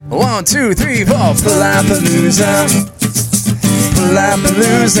1, 2, 3, 4. Palapalooza.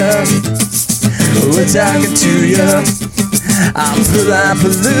 Palapalooza. We're talking to you. I'm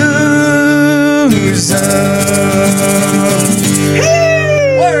Palapalooza.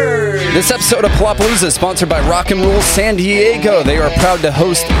 This episode of Palapalooza is sponsored by Rock and Roll San Diego. They are proud to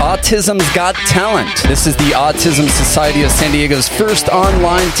host Autism's Got Talent. This is the Autism Society of San Diego's first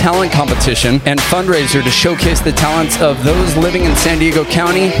online talent competition and fundraiser to showcase the talents of those living in San Diego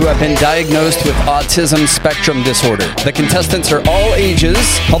County who have been diagnosed with autism spectrum disorder. The contestants are all ages.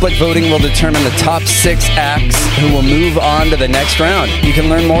 Public voting will determine the top 6 acts who will move on to the next round. You can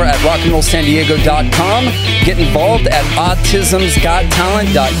learn more at rockandrollsandiego.com. Get involved at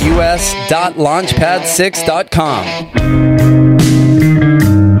autismsgottalent.us.launchpad6.com.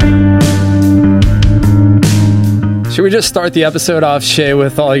 Should we just start the episode off, Shay,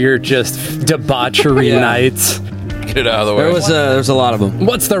 with all your just debauchery nights? Get it out of the way. There's a lot of them.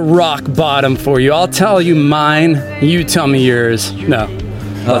 What's the rock bottom for you? I'll tell you mine. You tell me yours. No.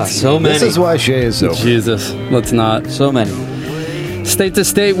 So many. This is why Shay is sober. Jesus. Let's not. So many. State to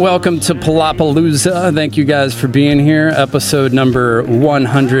state, welcome to Palapalooza. Thank you guys for being here. Episode number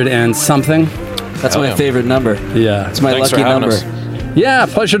 100 and something. That's my favorite number. Yeah. It's my Thanks lucky for having number. us. Yeah,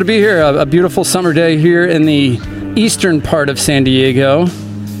 pleasure to be here. A beautiful summer day here in the eastern part of San Diego.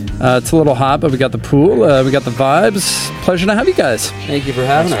 It's a little hot, but we got the pool. We got the vibes. Pleasure to have you guys. Thank you for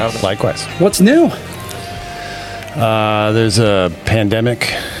having us. Likewise. What's new? There's a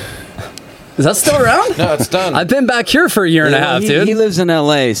pandemic. Is that still around? No, it's done. I've been back here for a year and a half, dude. He lives in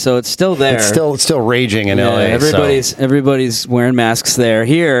LA, so it's still there. It's still raging in LA. Everybody's wearing masks there.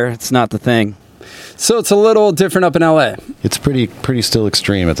 Here, it's not the thing. So it's a little different up in LA. It's pretty still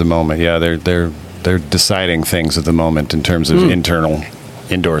extreme at the moment. Yeah, they're deciding things at the moment in terms of internal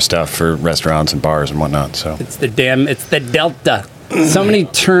indoor stuff for restaurants and bars and whatnot. So It's the Delta. So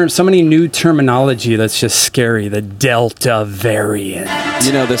many new terminology that's just scary. The Delta variant.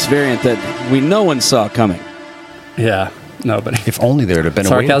 You know, this variant that no one saw coming. Yeah, nobody. if only there had been a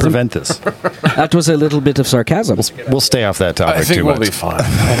way to Sarcasm? prevent this. That was a little bit of sarcasm. We'll stay off that topic I think too we'll much. be fine.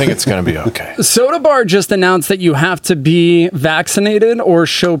 I think it's going to be okay. Soda Bar just announced that you have to be vaccinated or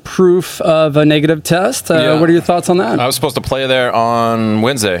show proof of a negative test. Yeah. What are your thoughts on that? I was supposed to play there on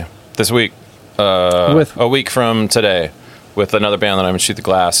Wednesday this week, With- a week from today, with another band that I'm in Shoot the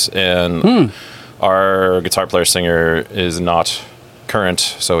Glass, and our guitar player singer is not current,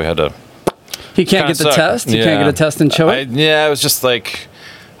 so we had to. He can't get Kinda the sucked. test? He can't get a test and show it? Yeah, it was just like,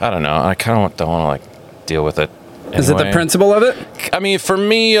 I don't know. I kind of don't want to deal with it. Is it the anyway. principle of it? I mean, for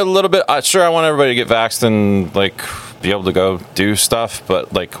me, a little bit. Sure, I want everybody to get vaxxed and be able to go do stuff,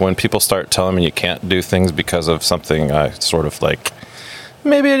 but when people start telling me you can't do things because of something, I sort of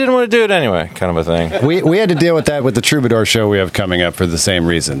maybe I didn't want to do it anyway, kind of a thing. We had to deal with that with the Troubadour show we have coming up for the same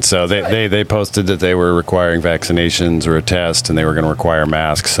reason. So they posted that they were requiring vaccinations or a test, and they were going to require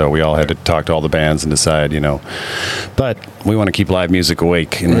masks. So we all had to talk to all the bands and decide, But we want to keep live music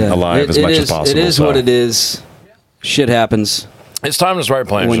awake and alive as much as possible. It is what it is. Shit happens It's time to start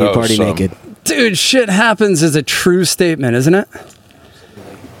playing when shows. you party so- naked. Dude, shit happens is a true statement, isn't it?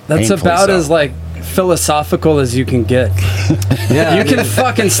 That's Painfully about so. as philosophical as you can get. Yeah, You can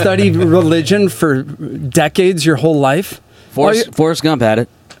fucking study religion for decades, your whole life. Forrest Gump had it.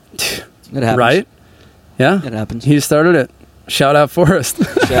 It happens. Right? Yeah? It happens. He started it. Shout out Forrest.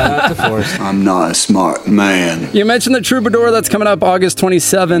 Shout out to Forrest. I'm not a smart man. You mentioned the Troubadour that's coming up August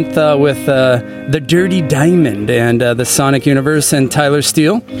 27th with the Dirty Diamond and the Sonic Universe and Tyler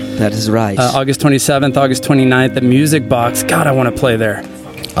Steele. That is right. August 27th, August 29th, the Music Box. God, I want to play there.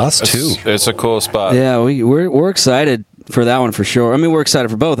 Us too. It's a cool spot. Yeah, we're excited for that one for sure. I mean, we're excited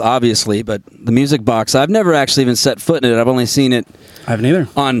for both, obviously, but the Music Box, I've never actually even set foot in it. I've only seen it I haven't either.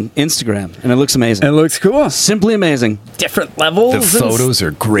 on Instagram, and it looks amazing. It looks cool. Simply amazing. Different levels. The photos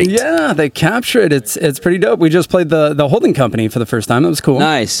are great. Yeah, they capture it. It's pretty dope. We just played the Holding Company for the first time. That was cool.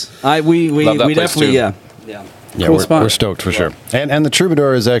 Nice. We Love that place, definitely, too. yeah. Yeah, Cool spot. we're stoked for sure. And the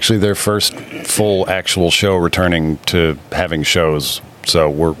Troubadour is actually their first full actual show returning to having shows. So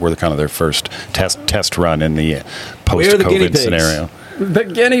we're kind of their first test run in the We're the guinea post-COVID pigs. scenario. The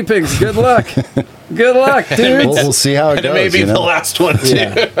guinea pigs. Good luck. Good luck, dude. We'll see how it And goes. it may be the last one, too.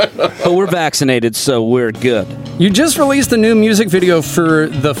 But we're vaccinated, so we're good. You just released a new music video for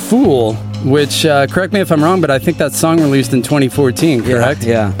The Fool, which, correct me if I'm wrong, but I think that song released in 2014, correct?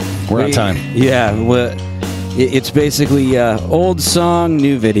 Yeah. We're on time. Yeah. It's basically old song,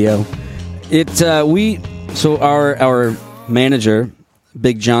 new video. Our manager,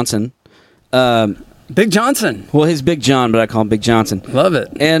 Big Johnson. Big Johnson. Well, he's Big John, but I call him Big Johnson. Love it.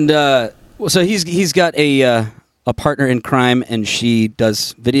 And so he's got a a partner in crime, and she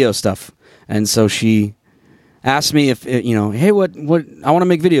does video stuff. And so she asked me if, hey, what I want to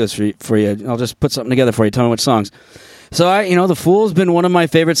make videos for you. I'll just put something together for you. Tell me which songs. So The Fool's been one of my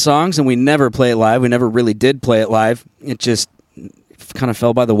favorite songs, and we never play it live. We never really did play it live. It just kind of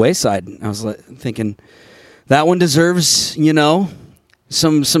fell by the wayside. I was thinking that one deserves,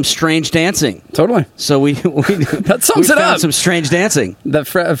 some strange dancing. Totally. So we that sums we it found up. some strange dancing. The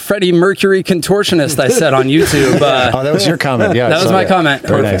Freddie Mercury contortionist I said on YouTube. that was your comment. Yeah, That was my comment.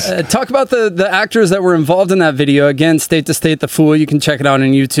 Very nice. Talk about the actors that were involved in that video. Again, State to State, The Fool. You can check it out on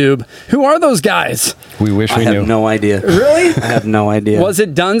YouTube. Who are those guys? We wish we I knew. have no idea. Really? I have no idea. Was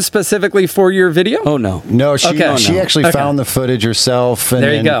it done specifically for your video? Oh, no. No, she Okay. she actually Okay. found the footage herself and There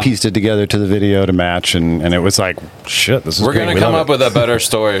you then go. pieced it together to the video to match, and it was like, shit, this is We're great. gonna We come love up it. with a better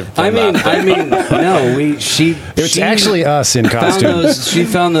story. No. It's actually us in found costume. she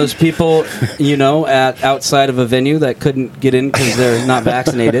found those people, at outside of a venue that couldn't get in because they're not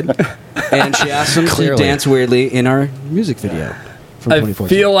vaccinated, and she asked them to Clearly. dance weirdly in our music video from I 2014.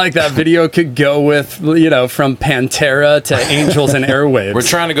 feel like that video could go with, from Pantera to Angels and Airwaves. We're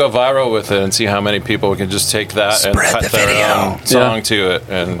trying to go viral with it and see how many people can just take that and cut their own song to it.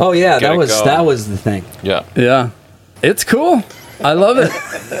 And Oh yeah, get that it was going. that was the thing. Yeah. Yeah. It's cool. I love it.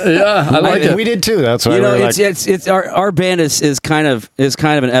 Yeah, I like it. We did too. That's why You know, we were it's like, it's our band is kind of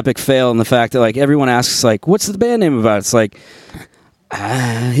an epic fail in the fact that everyone asks what's the band name about? It's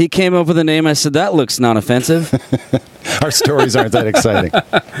he came up with a name. I said that looks non-offensive. our stories aren't that exciting.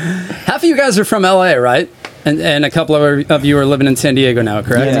 Half of you guys are from LA, right? And a couple of you are living in San Diego now,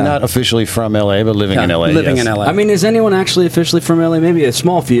 correct? Yeah. We're not officially from LA, but living in LA. Living yes. in LA. I mean, is anyone actually officially from LA? Maybe a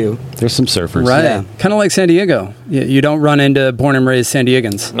small few. There's some surfers. right. Yeah. Kind of like San Diego. You don't run into born and raised San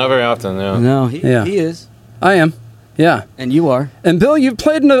Diegans. Not very often, yeah. No, Yeah. he is, I am. Yeah. and you are. And Bill, you've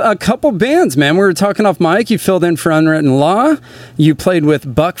played in a couple bands, man. We were talking off mic. You filled in for Unwritten Law. You played with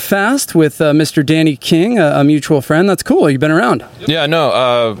Buckfast with Mr. Danny King, a mutual friend. That's cool. You've been around. Yeah,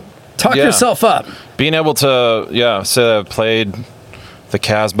 no. Talk Yeah. yourself up. Being able to, say I've played the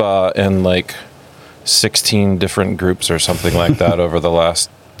Casbah in 16 different groups or something like that over the last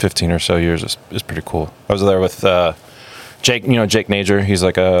 15 or so years is pretty cool. I was there with Jake, Jake Nager. He's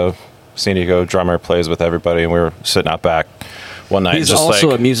like a San Diego drummer, plays with everybody, and we were sitting out back one night. He's just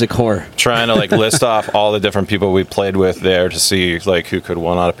also a music whore. trying to list off all the different people we played with there to see who could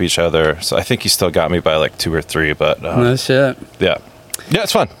one up each other. So I think he still got me by 2 or 3, but No shit. yeah,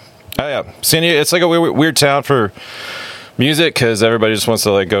 it's fun. Oh yeah, San Diego. It's like a weird town for music because everybody just wants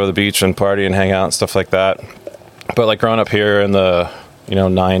to go to the beach and party and hang out and stuff like that. But growing up here in the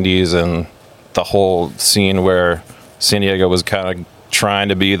 90s and the whole scene where San Diego was kind of trying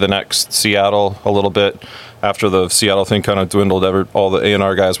to be the next Seattle a little bit after the Seattle thing kind of dwindled. All the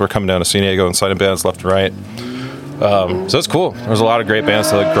A&R guys were coming down to San Diego and signing bands left and right. So it's cool. There's a lot of great bands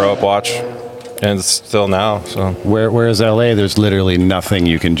to grow up, watch, and still now. So Whereas LA, there's literally nothing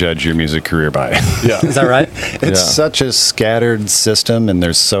you can judge your music career by. yeah, Is that right? It's Yeah. such a scattered system, and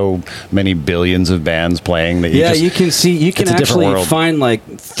there's so many billions of bands playing that You can it's a different actually world.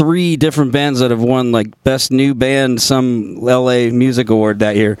 find 3 different bands that have won best new band some LA music award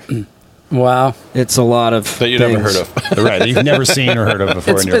that year. Wow. It's a lot of that you never things. heard of. right that you've never seen or heard of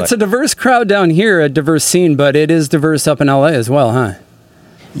before It's in your a life. diverse crowd down here, a diverse scene, but it is diverse up in LA as well, huh?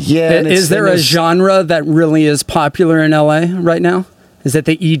 Yeah, and Is there a genre that really is popular in LA right now? Is it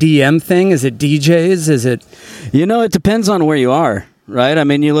the EDM thing? Is it DJs? Is it? It depends on where you are, right? I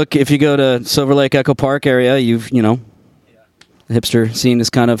mean, if you go to Silver Lake Echo Park area, the hipster scene is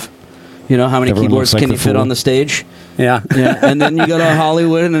kind of, how many Everyone keyboards looks like can the you fit Fool. on the stage? Yeah. Yeah, and then you go to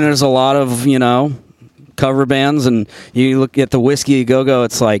Hollywood, and there's a lot of cover bands, and you look at the Whiskey Go-Go.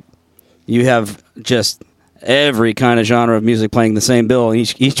 It's you have just every kind of genre of music playing the same bill.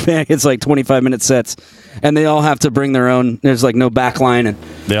 Each band gets 25-minute sets, and they all have to bring their own. There's no backline, and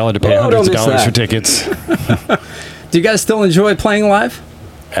They all had to pay Oh, hundreds of don't miss dollars that. for tickets. Do you guys still enjoy playing live?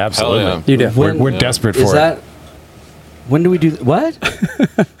 Absolutely. Hell yeah. You do. We're desperate for is it. that when do we do what?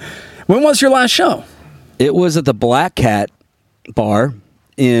 When was your last show? It was at the Black Cat bar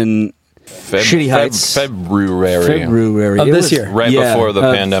in Shitty Heights. February. Of It this was- year. Right before the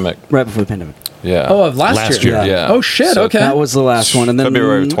pandemic. Right before the pandemic. Yeah. Oh, of last year. Yeah. Oh shit. So Okay. That was the last one, and then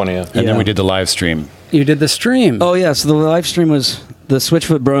February 20th. And Yeah. then we did the live stream. You did the stream. Oh yeah, so the live stream was the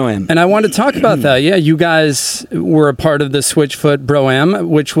Switchfoot Bro-Am. And I wanted to talk about that. Yeah, you guys were a part of the Switchfoot Bro-Am,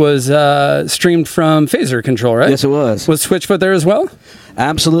 which was streamed from Phaser Control, right? Yes, it was. Was Switchfoot there as well?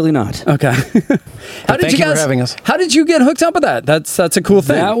 Absolutely not. Okay. Thank you for having us. How did you get hooked up with that? That's a cool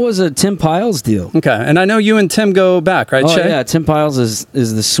thing. That was a Tim Piles deal. Okay, and I know you and Tim go back, right, Oh Shay? yeah, Tim Piles is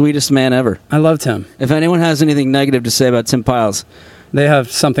the sweetest man ever. I love Tim. If anyone has anything negative to say about Tim Piles, They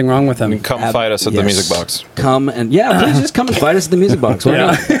have something wrong with him. Come fight us at the yes. Music Box. Come and please just come and fight us at the Music Box. Why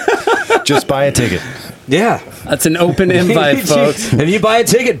not? Just buy a ticket. Yeah. That's an open invite, folks. If you buy a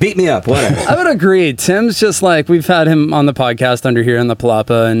ticket, beat me up. Whatever. I would agree. Tim's just like, we've had him on the podcast under here in the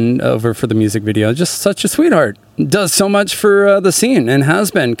Palapa and over for the music video. Just such a sweetheart. Does so much for the scene and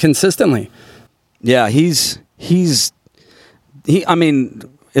has been consistently. Yeah, I mean,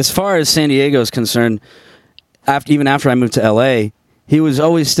 as far as San Diego is concerned, even after I moved to LA, he was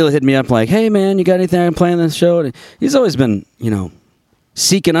always still hitting me up like, "Hey man, you got anything I can play on this show?" And he's always been,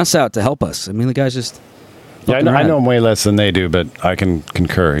 seeking us out to help us. I mean, the guy's just Yeah, I know him way less than they do, but I can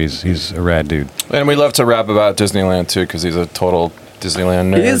concur. He's a rad dude. And we love to rap about Disneyland too, because he's a total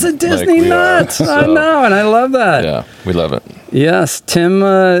Disneyland nerd. He is a Disney like we are, nut. so, I know, and I love that. Yeah, we love it. Yes, Tim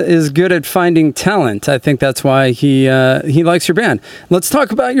is good at finding talent. I think that's why he likes your band. Let's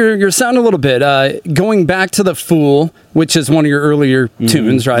talk about your sound a little bit. Going back to The Fool, which is one of your earlier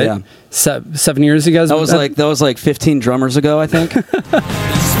tunes, right? Yeah. 7 years you guys. That was like 15 drummers ago, I think.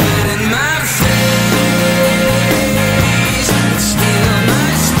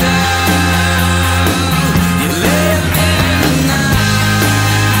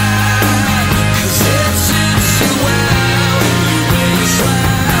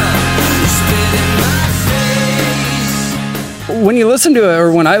 When you listen to it,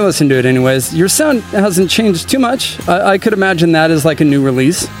 or when I listen to it anyways, your sound hasn't changed too much. I could imagine that as like a new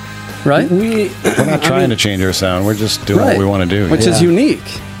release, right? We're not trying to change our sound. We're just doing what we want to do. Which is unique.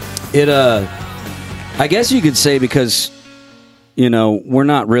 I guess you could say because, we're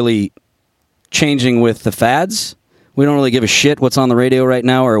not really changing with the fads. We don't really give a shit what's on the radio right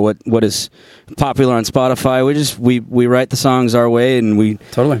now or what is popular on Spotify. We write the songs our way and we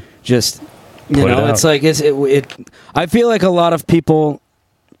Totally just... it's like I feel like a lot of people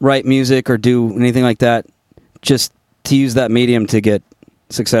write music or do anything like that just to use that medium to get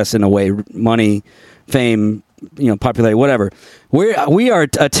success in a way, money, fame, popularity, whatever. We are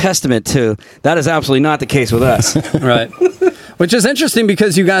a testament to that is absolutely not the case with us. Right. Which is interesting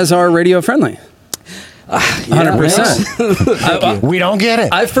because you guys are radio friendly. 100%. We don't get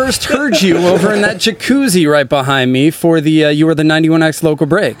it. I first heard you over in that jacuzzi right behind me for you were the 91X local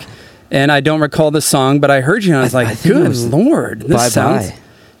break. And I don't recall the song, but I heard you and I was like, good Lord. This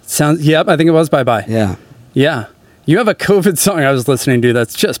sounds, yep, I think it was Bye Bye. Yeah. Yeah. You have a COVID song I was listening to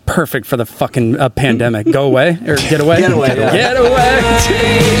that's just perfect for the fucking pandemic. Go away or get away. Get away. Get away.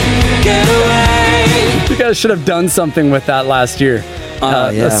 Get away. You guys should have done something with that last year. Yeah.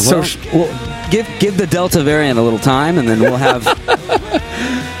 Give the Delta variant a little time, and then we'll have.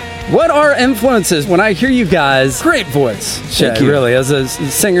 What are influences? When I hear you guys, great voice, Shay, really, as a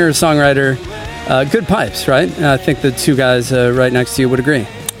singer, songwriter, good pipes, right? And I think the two guys right next to you would agree.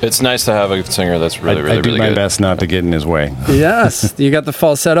 It's nice to have a singer that's really I do really my good. best not to get in his way. Yes, you got the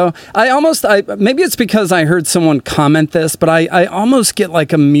falsetto. Maybe it's because I heard someone comment this, but I almost get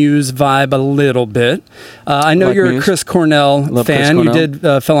like a Muse vibe a little bit. I know you're Muse. a Chris Cornell Love fan. Chris Cornell. You did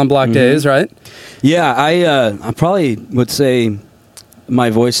Fell on Block Days, right? Yeah, I probably would say my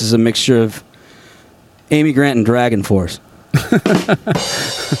voice is a mixture of Amy Grant and Dragon Force.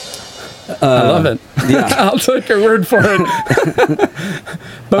 I love it. Yeah. I'll take your word for it.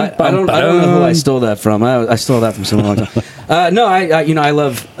 I don't know who I stole that from. I stole that from someone a long time. No, I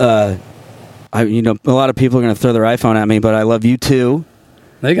love. A lot of people are going to throw their iPhone at me, but I love you too.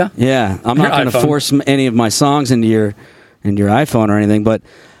 There you go. Yeah, I'm Your not going to iPhone. force any of my songs into your iPhone or anything, but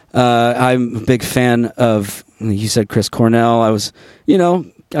I'm a big fan of. You said Chris Cornell. I was,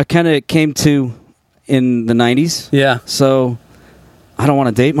 I kind of came to in the '90s. Yeah. So I don't want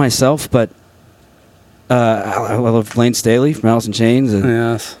to date myself, but I love Lane Staley from Alice in Chains. And,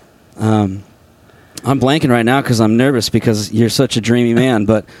 Yes. I'm blanking right now because I'm nervous because you're such a dreamy man.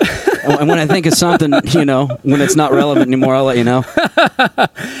 But when I think of something, when it's not relevant anymore, I'll let you know.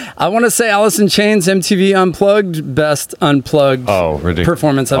 I want to say Alice in Chains, MTV Unplugged, best unplugged ridiculous.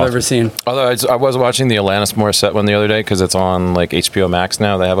 performance I've ever seen. Although I was watching the Alanis Morissette one the other day because it's on like HBO Max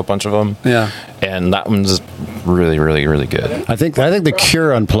now. They have a bunch of them. Yeah. And that one's really, really, really good. I think the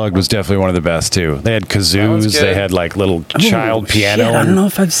Cure Unplugged was definitely one of the best too. They had kazoos. They had like little child piano. Shit, I don't know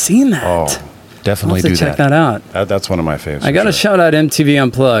if I've seen that. Oh, definitely I'll have do to check that out. That's one of my favorites. I got to shout out MTV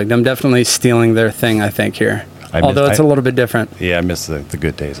Unplugged. I'm definitely stealing their thing, I think, here. Although it's a little bit different. Yeah, I miss the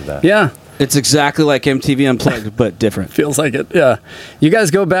good days of that. Yeah. It's exactly like MTV Unplugged, but different. Feels like it, yeah. You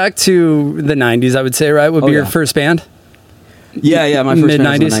guys go back to the 90s, I would say, right? Would be your first band? Yeah, my first Mid-90s?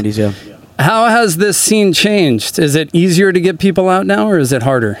 band was in the 90s, yeah. How has this scene changed? Is it easier to get people out now, or is it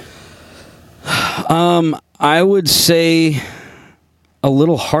harder? I would say a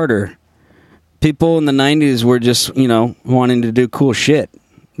little harder. People in the 90s were just, wanting to do cool shit.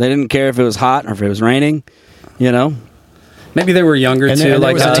 They didn't care if it was hot or if it was raining, Maybe they were younger And too, there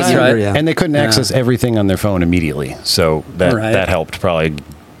like was a us, time- right? yeah. And they couldn't access everything on their phone immediately, so that helped probably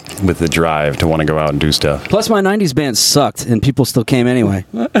with the drive to want to go out and do stuff. Plus, my 90s band sucked, and people still came anyway.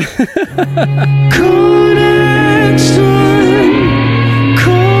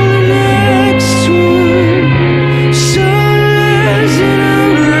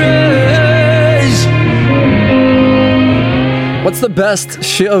 What's the best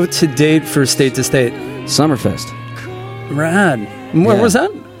show to date for State to State? Summerfest. Rad. When was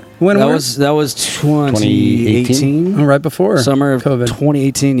that? When that was 2018. Oh, right before Summer of COVID.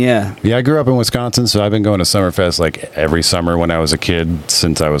 2018, yeah. Yeah, I grew up in Wisconsin, so I've been going to Summerfest like every summer when I was a kid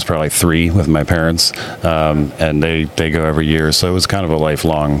since I was probably 3 with my parents, and they go every year. So it was kind of a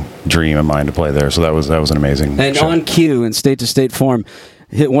lifelong dream of mine to play there. So that was an amazing. And show. on cue in State to State form,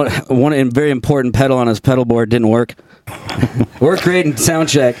 hit one very important pedal on his pedal board didn't work. Worked great in sound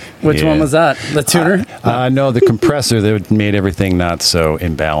check. Which one was that? The tuner? No, the compressor that made everything not so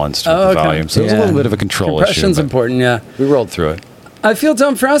imbalanced with the volume. So it was a little bit of a control Compression's issue. important, yeah. We rolled through it. I feel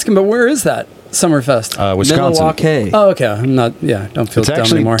dumb for asking, but where is that Summerfest? Wisconsin. Milwaukee. Oh, okay. I'm not. Yeah, don't feel It's dumb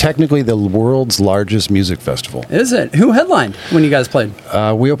actually anymore. technically the world's largest music festival. Is it? Who headlined when you guys played?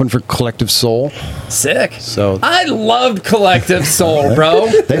 We opened for Collective Soul. Sick. So I loved Collective Soul, bro.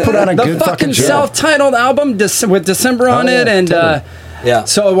 They put on a the good fucking show. self-titled album with December on yeah, it, and totally. Yeah.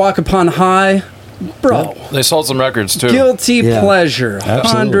 So I Walk Upon High, bro. They sold some records too. Guilty Yeah. pleasure,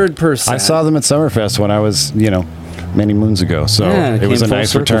 Absolutely. 100%. I saw them at Summerfest when I was, many moons ago. So Yeah, it it was came a full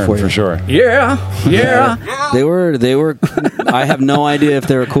nice circle return for you. for sure. Yeah. They were. I have no idea if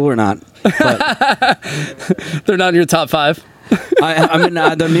they were cool or not. But They're not in your top 5.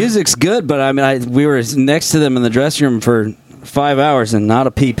 the music's good, but we were next to them in the dressing room for 5 hours and not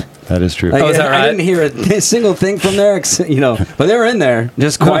a peep. That is true. Oh, is that I right? didn't hear a single thing from there, but they were in there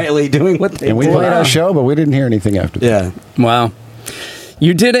just quietly doing what they And we did. played our show, but we didn't hear anything after that. Yeah. Wow.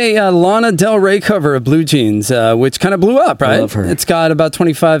 You did a Lana Del Rey cover of Blue Jeans, which kind of blew up, right? I love her. It's got about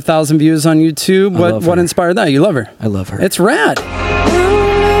 25,000 views on YouTube. love What her. inspired that? You love her. I love her. It's rad.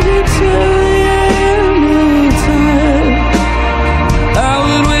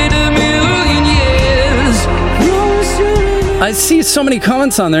 I see so many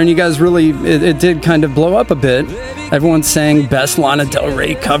comments on there, and you guys really, it did kind of blow up a bit. Everyone's saying best Lana Del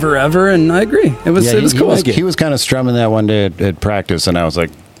Rey cover ever, and I agree. It was cool. He was kind of strumming that one day at practice, and I was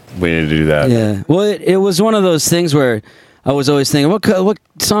like, we need to do that. Yeah. Well, it was one of those things where I was always thinking, what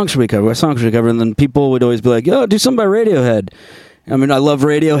song should we cover? What song should we cover? And then people would always be like, "Oh, do something by Radiohead." I mean, I love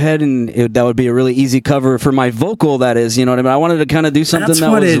Radiohead, and that would be a really easy cover for my vocal. That is, you know what I mean. I wanted to kind of do something That's that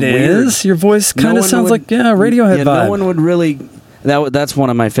what was it weird. is. Your voice kind of one sounds would- like Radiohead vibe. No one would really. That's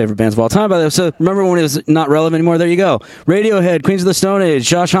one of my favorite bands of all time. By the way, so remember when it was not relevant anymore? There you go. Radiohead, Queens of the Stone Age,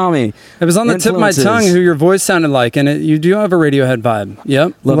 Josh Homme. It was on the tip of my tongue who your voice sounded like, and you do have a Radiohead vibe.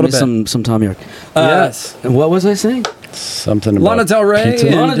 Yep, Love a me little bit. some Tom York. Yes. And what was I saying? Something about Lana Del Rey. pizza.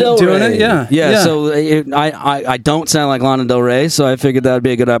 and Lana Del doing Rey. it. Yeah. Yeah. So I don't sound like Lana Del Rey, so I figured that would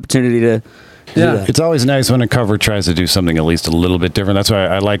be a good opportunity to. do Yeah. that. It's always nice when a cover tries to do something at least a little bit different. That's why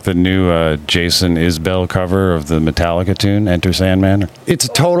I like the new Jason Isbell cover of the Metallica tune, Enter Sandman. It's a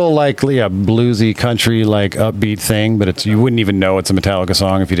total, bluesy, country, upbeat thing, but you wouldn't even know it's a Metallica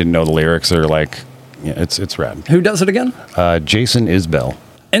song if you didn't know the lyrics or, it's rad. Who does it again? Jason Isbell.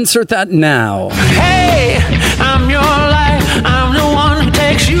 Insert that now. Hey, I'm your life. I'm the one who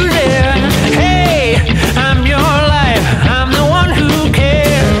takes you there. Hey, I'm your life. I'm the one who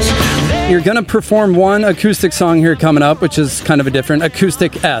cares. You're going to perform one acoustic song here coming up, which is kind of a different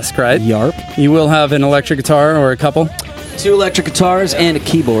acoustic-esque, right? Yarp. You will have an electric guitar or a couple. 2 electric guitars and a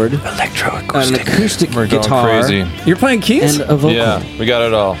keyboard. Electroacoustic. An acoustic We're going guitar. crazy. You're playing keys? And a vocal. Yeah, we got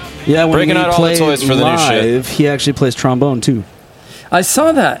it all. Yeah, when Breaking we out all the play toys for the new shit. live, he actually plays trombone too. I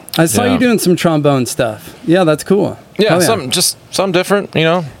saw that. I saw Yeah. you doing some trombone stuff. Yeah, that's cool. Yeah, Oh, something different,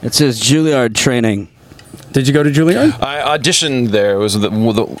 It says Juilliard training. Did you go to Juilliard? I auditioned there. It was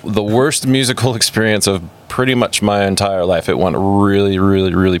the worst musical experience of pretty much my entire life. It went really,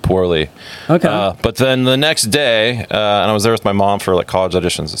 really, really poorly. Okay. But then the next day, and I was there with my mom for like college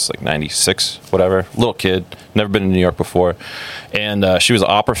auditions. It's like 96, whatever. Little kid, never been to New York before. And she was an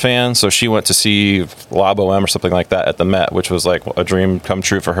opera fan, so she went to see La Boheme or something like that at the Met, which was like a dream come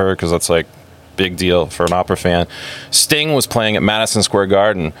true for her because that's like big deal for an opera fan. Sting was playing at Madison Square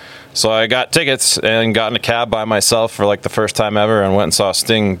Garden. So I got tickets and got in a cab by myself for like the first time ever and went and saw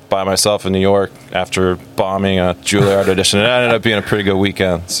Sting by myself in New York after bombing a Juilliard audition. It ended up being a pretty good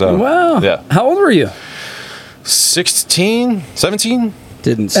weekend. So Wow. yeah. How old were you? 16, 17?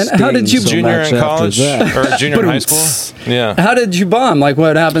 Didn't And how did you- sting so Junior much in after college that. or junior in high school? Yeah. How did you bomb? Like,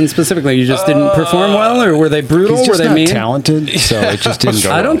 what happened specifically? You just didn't perform well, or were they brutal? He's Were just they not mean? talented, so it just didn't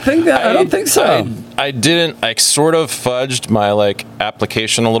go. I don't think that. I don't think so. I didn't. I sort of fudged my like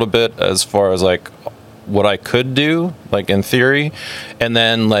application a little bit as far as like what I could do, like in theory, and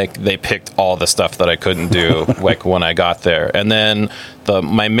then like they picked all the stuff that I couldn't do, like when I got there, and then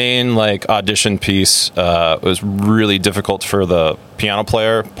my main like audition piece was really difficult for the piano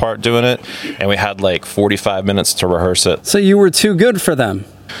player part doing it, and we had like 45 minutes to rehearse it. So you were too good for them.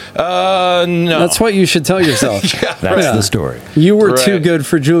 No, That's what you should tell yourself. That's Yeah. the story. You were too Right. good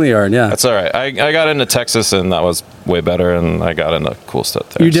for Juilliard. Yeah. That's all right. I got into Texas, and that was way better, and I got into cool stuff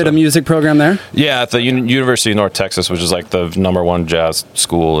there. You did a music program there? Yeah, at the University of North Texas, which is like the #1 jazz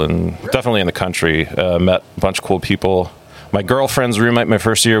school, and definitely in the country. Met a bunch of cool people. My girlfriend's roommate my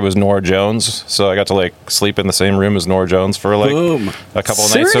first year was Nora Jones, so I got to like sleep in the same room as Nora Jones for like Boom. a couple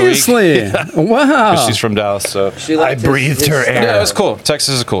of nights a week. Seriously? Wow. She's from Dallas, so I breathed her air. yeah, it was cool.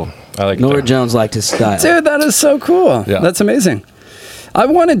 Texas is cool. I like Nora it. Jones liked his style. Dude, that is so cool. Yeah. That's amazing. I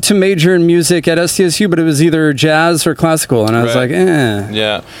wanted to major in music at SDSU, but it was either jazz or classical, and I was Right. like, eh.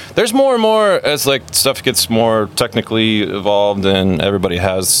 Yeah, there's more and more as like stuff gets more technically evolved and everybody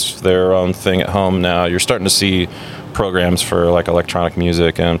has their own thing at home now. You're starting to see programs for like electronic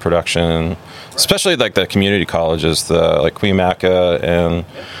music and production, especially like the community colleges, the like Queen Maca and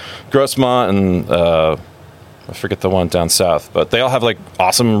Grossmont and I forget the one down south, but they all have like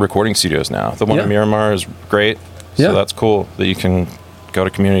awesome recording studios now. The one Yeah. in Miramar is great, so Yeah. that's cool that you can go to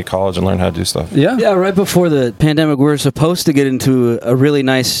community college and learn how to do stuff. Yeah. Yeah, right before the pandemic, we were supposed to get into a really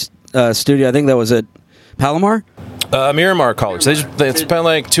nice studio. I think that was at Palomar. Miramar College. They spent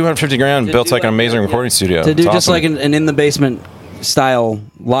like $250,000 and built like an amazing recording studio. To do It's just awesome. like an in the basement style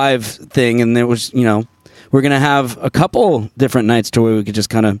live thing, and there was, we're gonna have a couple different nights to where we could just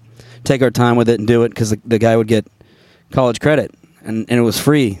kind of take our time with it and do it because the guy would get college credit and it was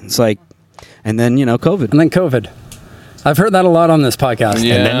free. It's like, and then COVID. And then COVID. I've heard that a lot on this podcast.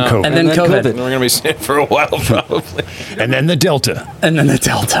 Yeah. And then COVID. And then COVID. We're going to be seeing it for a while, probably. And then the Delta. And then the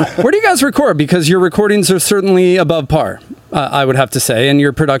Delta. Where do you guys record? Because your recordings are certainly above par, I would have to say, and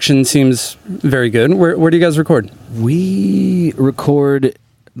your production seems very good. Where do you guys record? We record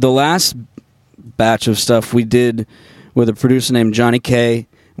the last batch of stuff we did with a producer named Johnny K.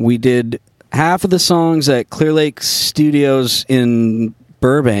 We did half of the songs at Clear Lake Studios in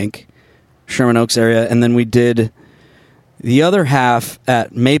Burbank, Sherman Oaks area, and then we did the other half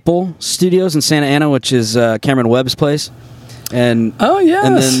at Maple Studios in Santa Ana, which is Cameron Webb's place. And Oh, yes.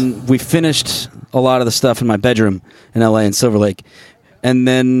 and then we finished a lot of the stuff in my bedroom in LA in Silver Lake. And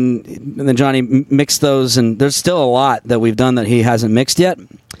then Johnny mixed those, and there's still a lot that we've done that he hasn't mixed yet.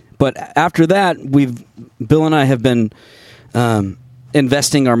 But after that, Bill and I have been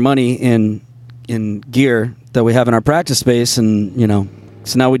investing our money in gear that we have in our practice space, and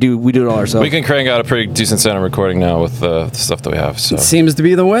so now we do it all ourselves. We can crank out a pretty decent sound of recording now with the stuff that we have. So It seems to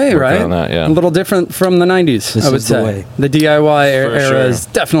be the way, Working right? on that, yeah. A little different from the 90s, This I would is the say. way. The DIY era sure. is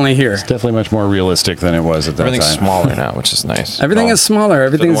definitely here. Definitely much more realistic than it was at that everything's time. smaller now, which is nice. Everything Oh. is smaller.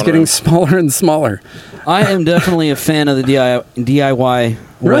 Everything's one getting room. smaller and smaller. I am definitely a fan of the DIY way.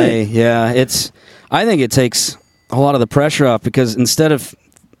 Right. Yeah, I think it takes a lot of the pressure off because instead of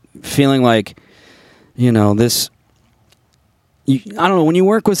feeling like, this. I don't know. When you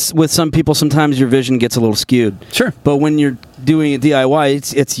work with some people, sometimes your vision gets a little skewed. Sure. But when you're doing a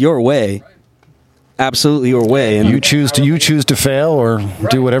DIY, it's your way, absolutely your way. And You choose to fail or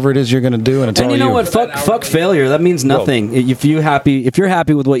do whatever it is you're going to do, and it's and all you know what? Fuck failure. That means nothing. If you're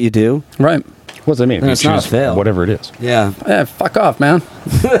happy with what you do, Right. What does that mean? Then You it's not a choose fail. whatever it is. yeah. Yeah, fuck off, man.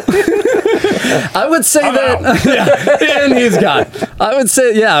 I would say that, yeah, and he's gone. I would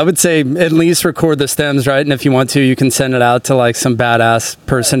say at least record the stems, right? And if you want to, you can send it out to like some badass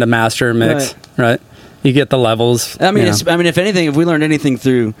person to master and mix, right? You get the levels. I mean, you know. if anything, if we learned anything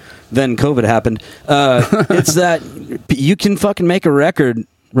through then COVID happened, it's that you can fucking make a record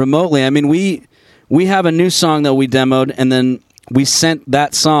remotely. I mean, we we have a new song that we demoed, and then we sent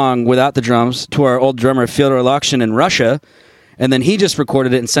that song without the drums to our old drummer Fyodor Lakshin in Russia, and then he just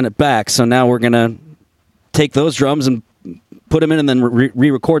recorded it and sent it back. So now we're gonna take those drums and put them in, and then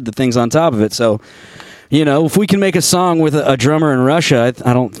re-record the things on top of it. So, if we can make a song with a drummer in Russia,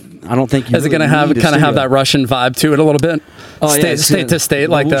 I don't think you is it going to have that Russian vibe to it a little bit? Oh, state to state,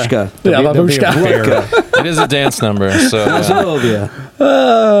 like that. Babushka. It is a dance number. So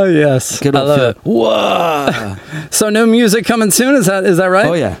Oh yes, Good I love feel. it. Whoa! So no music coming soon? Is that right?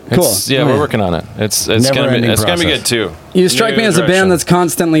 Oh yeah, Cool. We're working on it. It's gonna be good too. You strike me as a band that's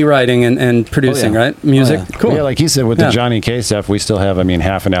constantly writing and producing, right? Music. Oh, yeah. Cool. Yeah, like he said with the Johnny K stuff, we still have,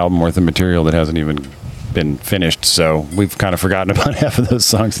 half an album worth of material that hasn't even been finished. So we've kind of forgotten about half of those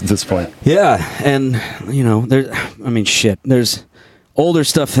songs at this point. Yeah, and there's older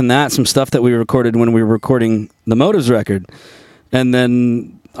stuff than that. Some stuff that we recorded when we were recording the Motives record, and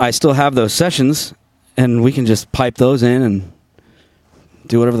then I still have those sessions, and we can just pipe those in and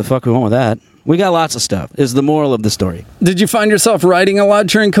do whatever the fuck we want with that. We got lots of stuff, is the moral of the story. Did you find yourself writing a lot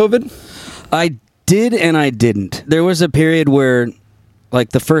during COVID? I did and I didn't. There was a period where,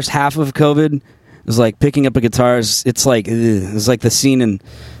 like, the first half of COVID, it was like picking up a guitar. It's like the scene in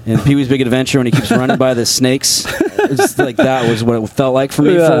Pee-wee's Big Adventure when he keeps running by the snakes. It's like that was what it felt like for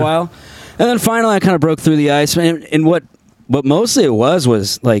me for a while. And then finally I kind of broke through the ice. And what mostly it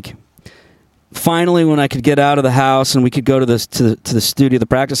was like, finally when I could get out of the house and we could go to the studio, the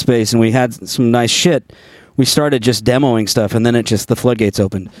practice space, and we had some nice shit, we started just demoing stuff, and then the floodgates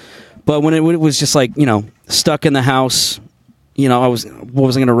opened. But when it was just like, stuck in the house, what was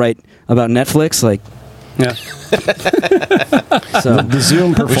I going to write about Netflix? Like, yeah. So The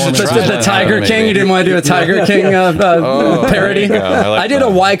Zoom performance. The Tiger King. You didn't want to do a Tiger King parody? I did a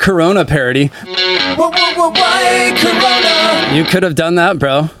Why Corona parody. Why Corona? You could have done that,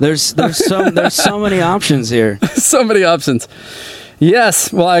 bro. there's so many options here. So many options.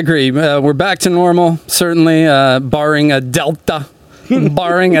 Yes, well, I agree. We're back to normal, certainly, barring a Delta.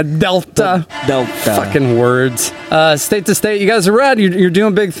 Barring a Delta. Fucking words. State to state, you guys are rad. You're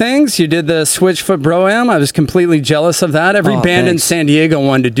doing big things. You did the Switchfoot Bro-Am. I was completely jealous of that. Every band in San Diego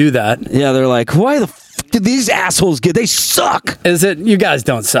wanted to do that. Yeah, they're like, why the fuck did these assholes get? They suck. Is it? You guys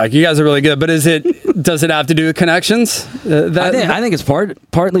don't suck. You guys are really good. But does it have to do with connections? I think it's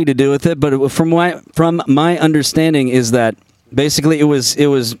partly to do with it. But from my understanding is that basically it was.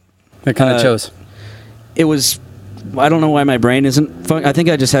 It kind of chose. It was. I don't know why my brain isn't. I think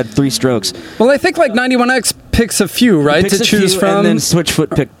I just had 3 strokes. Well, I think like 91X picks a few, right, to choose from, and then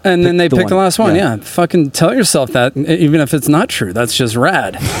Switchfoot pick, and then they pick the last one. Yeah. Fucking tell yourself that, even if it's not true. That's just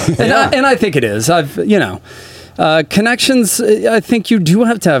rad. And I think it is. Connections. I think you do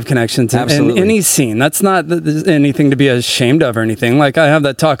have to have connections in any scene. That's not anything to be ashamed of or anything. Like, I have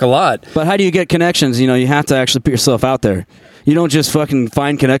that talk a lot. But how do you get connections? You have to actually put yourself out there. You don't just fucking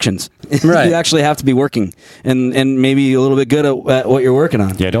find connections. Right. You actually have to be working and maybe a little bit good at what you're working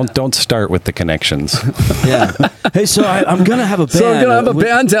on. Yeah, don't start with the connections. Yeah. Hey, so I'm gonna have a band. So I'm gonna have a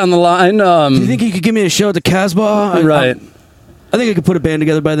band down the line. Do you think you could give me a show at the Casbah? Right. I think I could put a band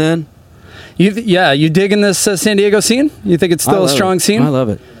together by then. You digging this San Diego scene? You think it's still a strong scene? I love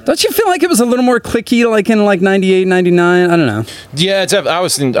it. Don't you feel like it was a little more cliquey, like in 98, 99? I don't know. Yeah, I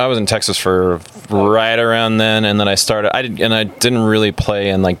was in Texas for right around then, and then I started. I didn't really play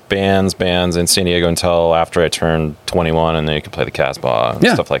in like bands in San Diego until after I turned 21, and then you could play the Casbah and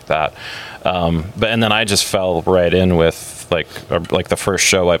stuff like that. And then I just fell right in with like the first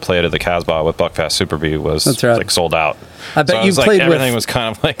show I played at the Casbah with Buckfast Super B was like sold out. I bet so you played everything was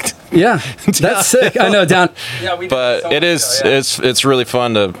kind of like that's sick. I know down. Yeah, but it's really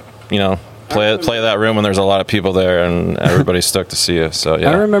fun to play that room when there's a lot of people there and everybody's stoked to see you. So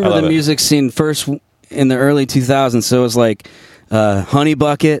yeah, I remember the music scene first in the early 2000s. So it was like Honey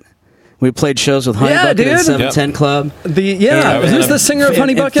Bucket. We played shows with Honey Bucket and 710 Club. Who's the singer of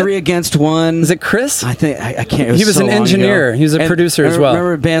Honey Bucket? 3 Against 1. Is it Chris? I think I can't. He was an engineer. He was a producer as well.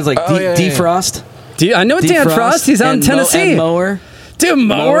 Remember bands like Defrost? I know Dan Frost. He's out in Tennessee. And Mower. Dude,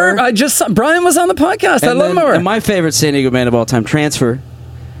 Mower. Brian was on the podcast. I love Mower. And my favorite San Diego band of all time, Transfer.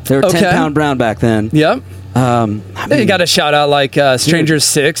 They were 10 Pound Brown back then. Yep. You got to shout out like Strangers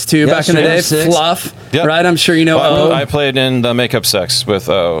 6 too, back in the day. 6. Fluff, right? I'm sure you know. I played in the Makeup Sex with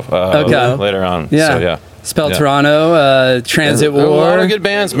later on. Yeah. So, yeah. Spell Toronto, Transit War. A lot of good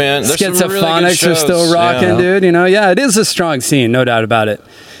bands, man. There's Schizophonics are still rocking, dude. It is a strong scene, no doubt about it.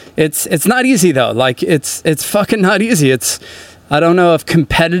 It's not easy though. Like it's fucking not easy. It's I don't know if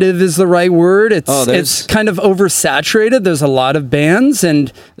competitive is the right word. Oh, It's kind of oversaturated. There's a lot of bands,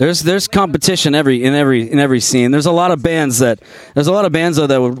 and There's competition in every scene. There's a lot of bands though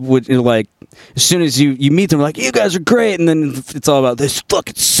that would like as soon as you meet them, like, you guys are great, and then it's all about this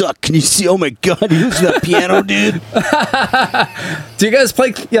fucking suck. Can you see? Oh my god, who's that piano dude? do you guys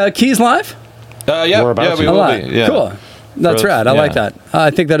play keys live? Yeah, We're about we to. will be. Yeah. Cool. That's rad. I like that.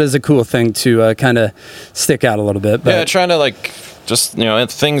 I think that is a cool thing to kind of stick out a little bit. But Yeah, trying to like just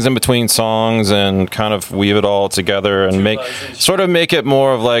things in between songs and kind of weave it all together and make it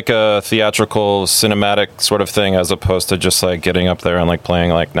more of like a theatrical, cinematic sort of thing as opposed to just like getting up there and like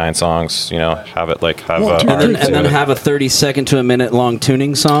playing like 9 songs. Have it like have art And to then it. have a 30-second to a minute long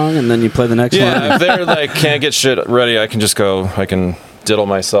tuning song, and then you play the next one. Yeah, if they're like can't get shit ready, I can diddle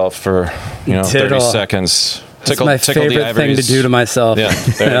myself for 30 Diddle. seconds. That's my favorite thing to do to myself. Yeah,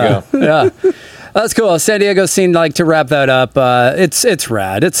 there you go. Yeah. That's cool. San Diego scene, like to wrap that up, it's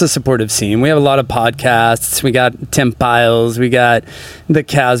rad. It's a supportive scene. We have a lot of podcasts. We got Tim Piles. We got the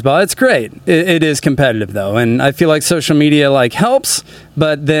Casbah. It's great. It is competitive though. And I feel like social media like helps,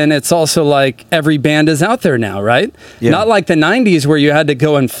 but then it's also like every band is out there now, right? Yeah. Not like the 90s where you had to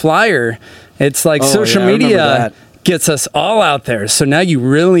go and flyer. It's like social yeah, I remember media that. gets us all out there. So now you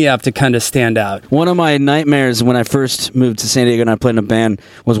really have to kind of stand out. One of my nightmares when I first moved to San Diego and I played in a band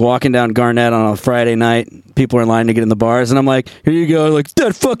was walking down Garnett on a Friday night. People were in line to get in the bars, and I'm like, here you go. Like,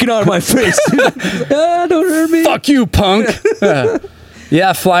 that fucking out of my face. Don't hurt me. Fuck you, punk.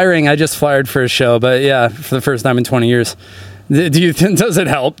 Yeah, flyering. I just flyered for a show, but yeah, for the first time in 20 years. Do you think, does it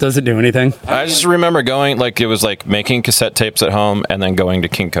help? Does it do anything? I just remember going, like, it was like making cassette tapes at home and then going to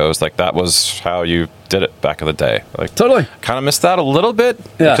Kinko's. Like, that was how you did it back in the day. Like, Totally. kind of missed that a little bit.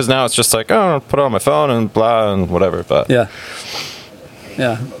 Yeah. Because now it's just like, oh, I'll put it on my phone and blah and whatever. But Yeah.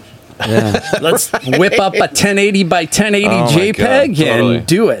 Let's whip up a 1080 by 1080 Oh my JPEG God, totally. and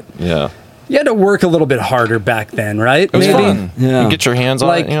do it. yeah. You had to work a little bit harder back then, right? It was fun. Yeah. You get your hands on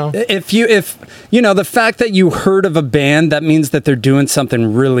Like it, if the fact that you heard of a band, that means that they're doing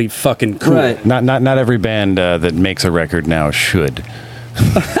something really fucking cool. Right. Not every band that makes a record now should.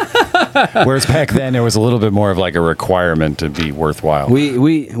 Whereas back then, it was a little bit more of like a requirement to be worthwhile.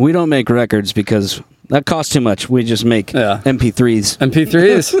 We don't make records because that costs too much. We just make MP3s.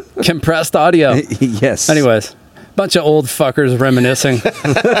 MP3s, compressed audio. Yes. Anyways, bunch of old fuckers reminiscing.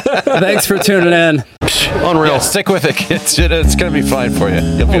 Thanks for tuning in. Unreal. Yeah, stick with it. It's going to be fine for you.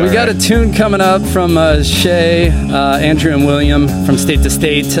 You'll be We all got right. a tune coming up from Shay, Andrew, and William from State to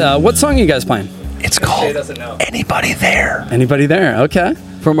State. What song are you guys playing? It's called Anybody There. Anybody there? Okay.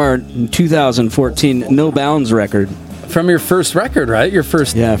 From our 2014 No Bounds record. From your first record, right? Your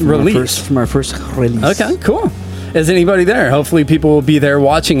first release. From our first release. Okay, cool. Is anybody there? Hopefully people will be there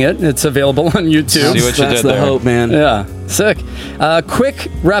watching it. It's available on YouTube. See what you That's did the there. hope, man. Yeah, sick. Quick,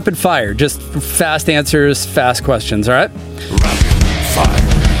 rapid fire. Just fast answers, fast questions, all right?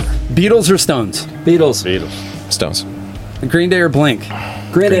 Beatles or Stones? Beatles. Stones. Green Day or Blink?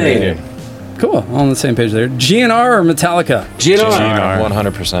 Green Day. Cool, all on the same page there. GNR or Metallica? GNR.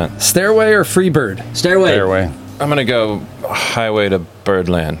 100%. Stairway or Freebird? Stairway. Fairway. I'm going to go Highway to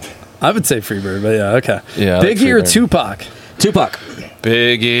Birdland. I would say Freebird, but yeah, okay. Yeah, I like Biggie or Freebird. Tupac? Tupac.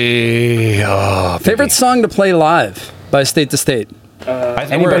 Biggie. Oh, Favorite song to play live by State to State?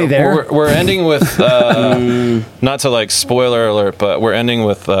 Anybody there? We're ending with, not to like spoiler alert, but we're ending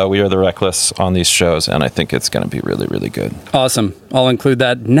with We Are the Reckless on these shows, and I think it's going to be really, really good. Awesome. I'll include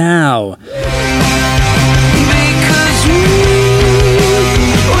that now. Because we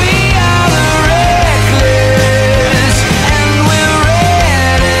are the reckless, and we're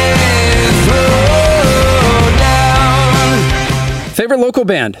ready to throw down. Favorite local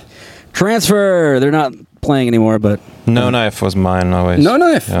band? Transfer. They're not playing anymore, but No Knife was mine always. No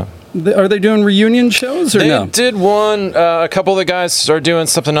Knife. Yeah. Are they doing reunion shows or They no? did one. A couple of the guys are doing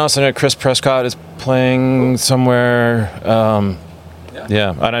something else, and Chris Prescott is playing somewhere.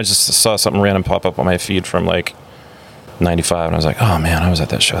 Yeah, and I just saw something random pop up on my feed from like '95, and I was like, "Oh man, I was at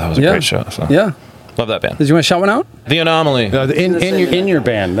that show. That was a great show." So. Yeah. Love that band. Did you want to shout one out? The Anomaly. In your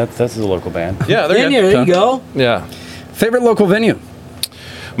band. That's a local band. Yeah, they're good. there you go. Yeah. Favorite local venue?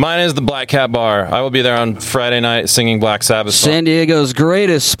 Mine is the Black Cat Bar. I will be there on Friday night singing Black Sabbath. San Diego's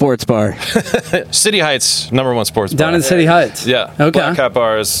greatest sports bar. City Heights, #1 sports bar. Down in City Heights. Yeah. Okay. Black Cat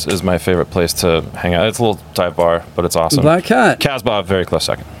Bar is my favorite place to hang out. It's a little dive bar, but it's awesome. Black Cat. Casbah, very close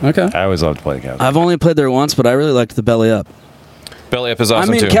second. Okay. I always loved to play the Cavs. I've only played there once, but I really liked the Belly Up. Belly Up is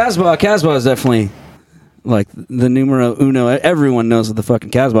awesome I mean, too. Casbah is definitely like the numero uno. Everyone knows what the fucking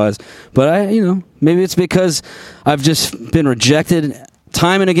Casbah is. But maybe it's because I've just been rejected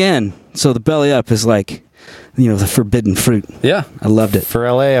time and again. So the Belly Up is like the forbidden fruit. Yeah. I loved it. For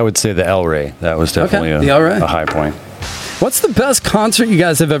LA, I would say the El Rey. That was definitely the El Rey. a high point. What's the best concert you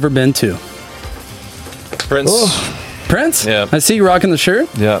guys have ever been to? Prince. Prince? Yeah. I see you rocking the shirt.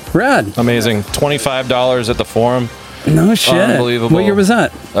 Yeah. Rad. Amazing. $25 at the Forum. No shit. Unbelievable. What year was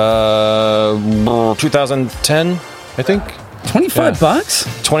that? 2010, I think.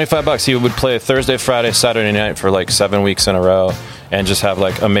 $25? $25. He would play Thursday, Friday, Saturday night for like 7 weeks in a row and just have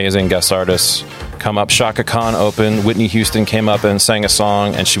like amazing guest artists come up. Shaka Khan opened. Whitney Houston came up and sang a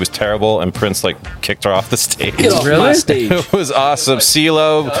song, and she was terrible, and Prince like kicked her off the stage. Get off my stage. It was awesome.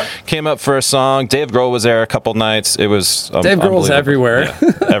 CeeLo came up for a song. Dave Grohl was there a couple nights. It was Dave Grohl's everywhere.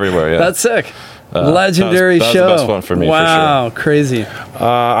 Yeah, everywhere, yeah. That's sick. Legendary that was show. the best one for me, wow, for sure. Crazy.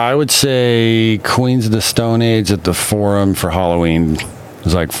 I would say Queens of the Stone Age at the Forum for Halloween. It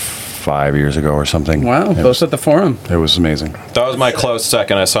was like 5 years ago or something. Wow, both at the Forum. It was amazing. That was my close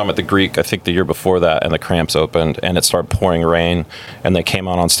second. I saw him at the Greek, I think the year before that, and the Cramps opened, and it started pouring rain, and they came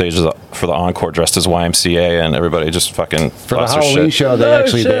out on stage for the encore dressed as YMCA, and everybody just fucking For the Halloween show,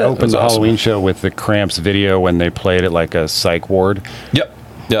 they opened the Halloween show with the Cramps video when they played it like a psych ward. Yep.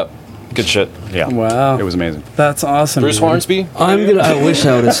 Good shit. Yeah. Wow. It was amazing. That's awesome. Bruce man. Hornsby? I wish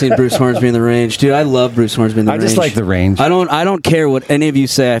I would have seen Bruce Hornsby in the Range, dude. I love Bruce Hornsby in the Range. I just like the Range. I don't care what any of you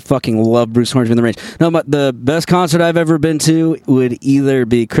say. I fucking love Bruce Hornsby in the Range. No, but the best concert I've ever been to would either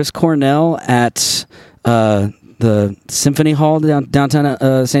be Chris Cornell at the Symphony Hall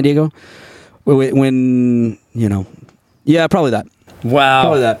downtown San Diego. When yeah, probably that. Wow.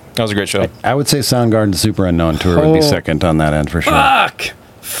 Probably that. That was a great show. I would say Soundgarden Super Unknown Tour would be second on that end for sure.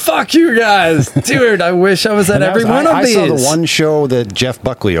 Fuck you guys. Dude, I wish I was at every one of these. I saw the one show that Jeff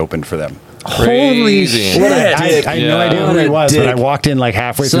Buckley opened for them. Holy Crazy. shit. I had no idea who he was, but I dick. walked in like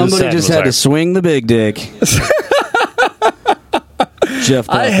halfway through the set. Somebody just had to swing the big dick. Jeff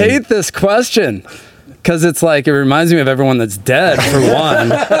Buckley. I hate this question. Because it's like, it reminds me of everyone that's dead, for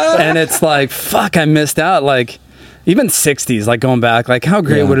one. And it's like, fuck, I missed out. Like, even 60s, like going back, like how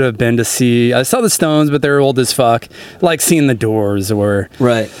great would it have been to see? I saw the Stones, but they're old as fuck. Like seeing the Doors or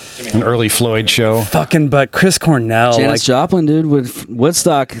an early Floyd show. Fucking, but Chris Cornell, Janis like Joplin, dude, with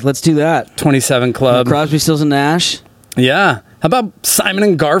Woodstock. Let's do that. 27 Club. Crosby, Stills and Nash. Yeah. How about Simon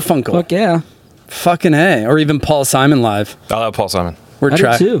and Garfunkel? Fuck yeah. Fucking A. Or even Paul Simon live. I love Paul Simon. I do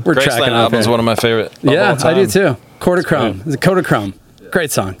too. We're Graceland tracking album is one of my favorite. Yeah, of all I do time. too. Kodachrome. It's a Kodachrome. Great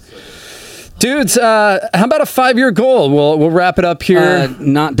song. Dudes, how about a 5-year goal? We'll wrap it up here.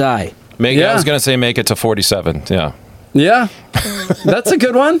 Not die. I was going to say make it to 47. Yeah. Yeah, that's a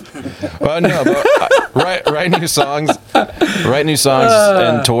good one. Well, no, but write new songs,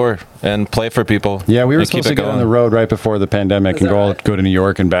 and tour and play for people. Yeah, we were and supposed keep to it get on going. the road right before the pandemic and go to New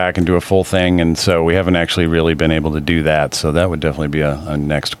York and back and do a full thing, and so we haven't actually really been able to do that. So that would definitely be a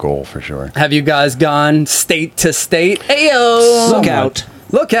next goal for sure. Have you guys gone state to state? Ayo! Look out.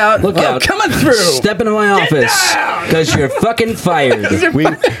 Look out! Look Oh, out. coming through! Step into my office. Because you're fucking fired. We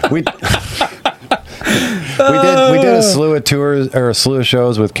did a slew of tours or a slew of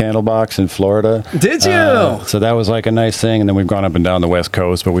shows with Candlebox in Florida. Did you? So that was like a nice thing, and then we've gone up and down the West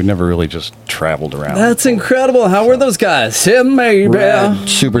Coast, but we've never really just traveled around. That's incredible. How were those guys? Yeah, maybe. Rad.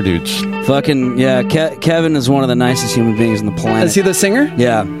 Super dudes. Fucking, yeah, Kevin is one of the nicest human beings on the planet. Is he the singer?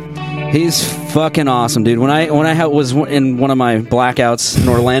 Yeah. He's fucking awesome, dude. When I was in one of my blackouts in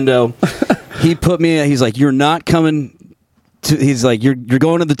Orlando, he put me, he's like, you're not coming to, he's like, you're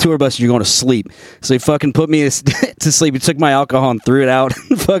going to the tour bus, you're going to sleep. So he fucking put me to sleep. He took my alcohol and threw it out.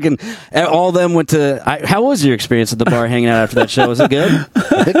 Fucking, all of them went to, how was your experience at the bar hanging out after that show? Was it good?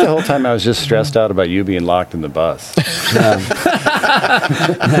 I think the whole time I was just stressed out about you being locked in the bus.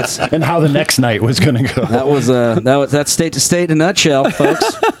 And how the next night was going to go. That's state to state in a nutshell,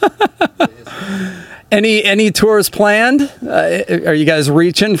 folks. Any tours planned? Are you guys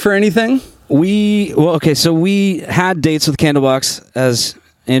reaching for anything? So we had dates with Candlebox, as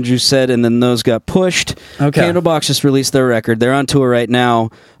Andrew said, and then those got pushed. Okay. Candlebox just released their record. They're on tour right now.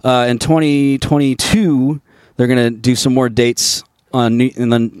 In 2022, they're going to do some more dates on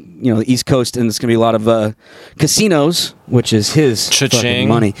the East Coast, and it's going to be a lot of casinos, which is his fucking Cha-ching.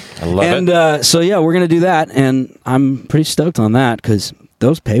 money. I love it. And so yeah, we're going to do that, and I'm pretty stoked on that because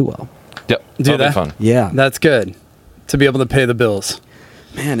those pay well. Yep, Do that'll that? be fun. Yeah, That's good. To be able to pay the bills.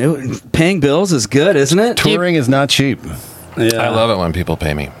 man, paying bills is good, isn't it? Touring is not cheap. Yeah. I love it when people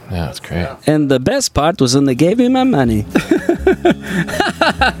pay me. Yeah, it's great. And the best part was when they gave me my money.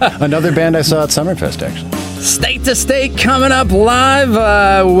 Another band I saw at Summerfest, actually. State to State coming up live.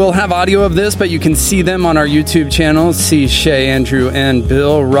 We'll have audio of this, but you can see them on our YouTube channel. See Shay, Andrew, and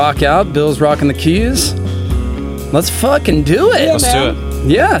Bill rock out. Bill's rocking the keys. Let's fucking do it. Let's do it.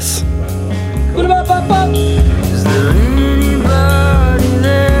 Yes. Is there anybody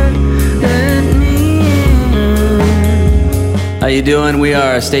there? Let me in. How you doing? We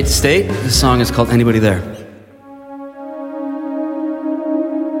are State to State. This song is called Anybody There.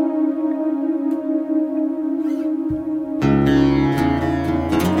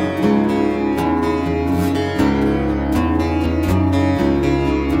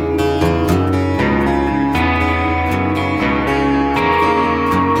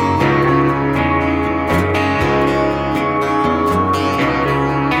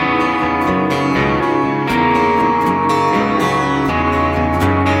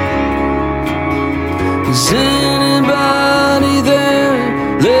 Is anybody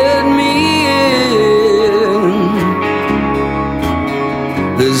there? Let me in.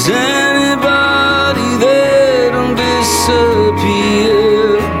 Is anybody there? Don't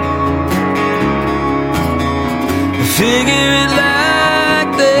disappear. Figure it like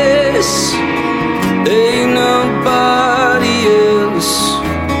this. Ain't nobody else.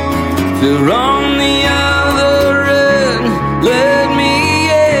 If you're on the other end, let me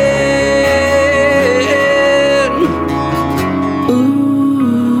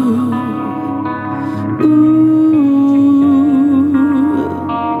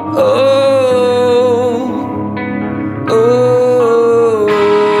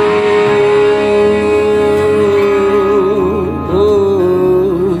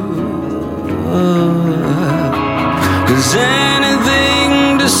Is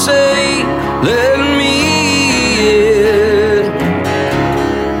anything to say? Let me in.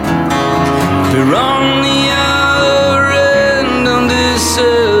 If you're on the other end, don't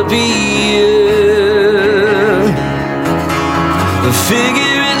disappear.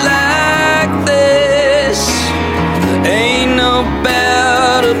 Figure it like this. There ain't no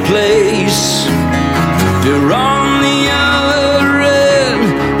better place. If you're on the other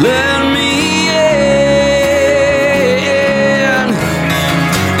end, let me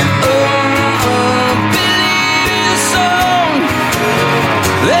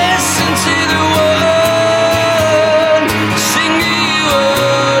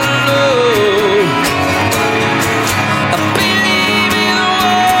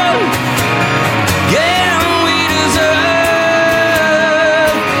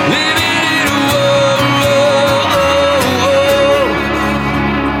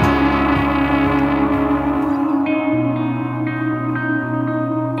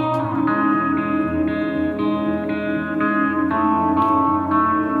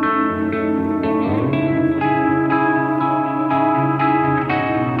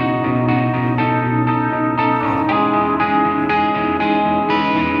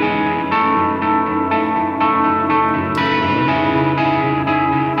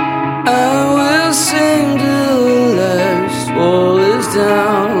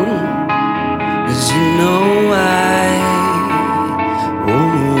down, as you know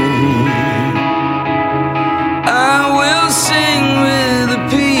I will sing with the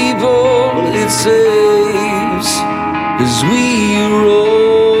people it saves, as we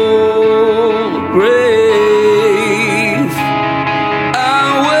roll the grave. I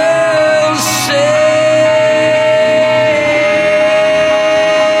will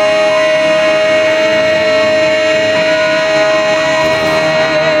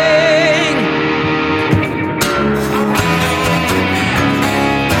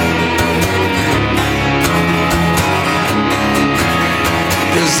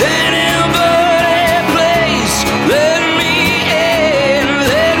Is anybody place? Let me in,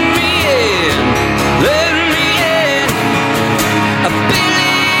 let me in, let me in. I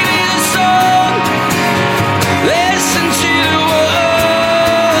believe in the song. Listen to the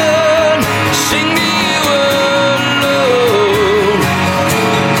word. Sing the word alone.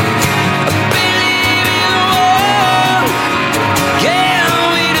 I believe in the one. Yeah,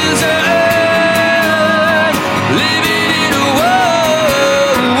 we deserve living in a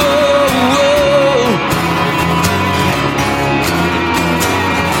world.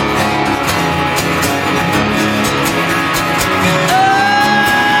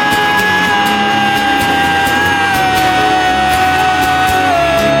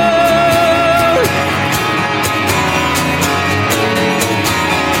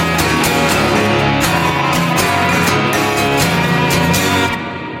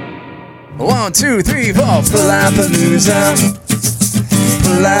 One, two, three, four. Palapalooza,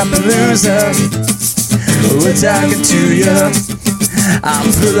 Palapalooza. We're talking to you. I'm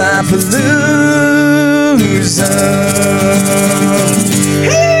Palapalooza.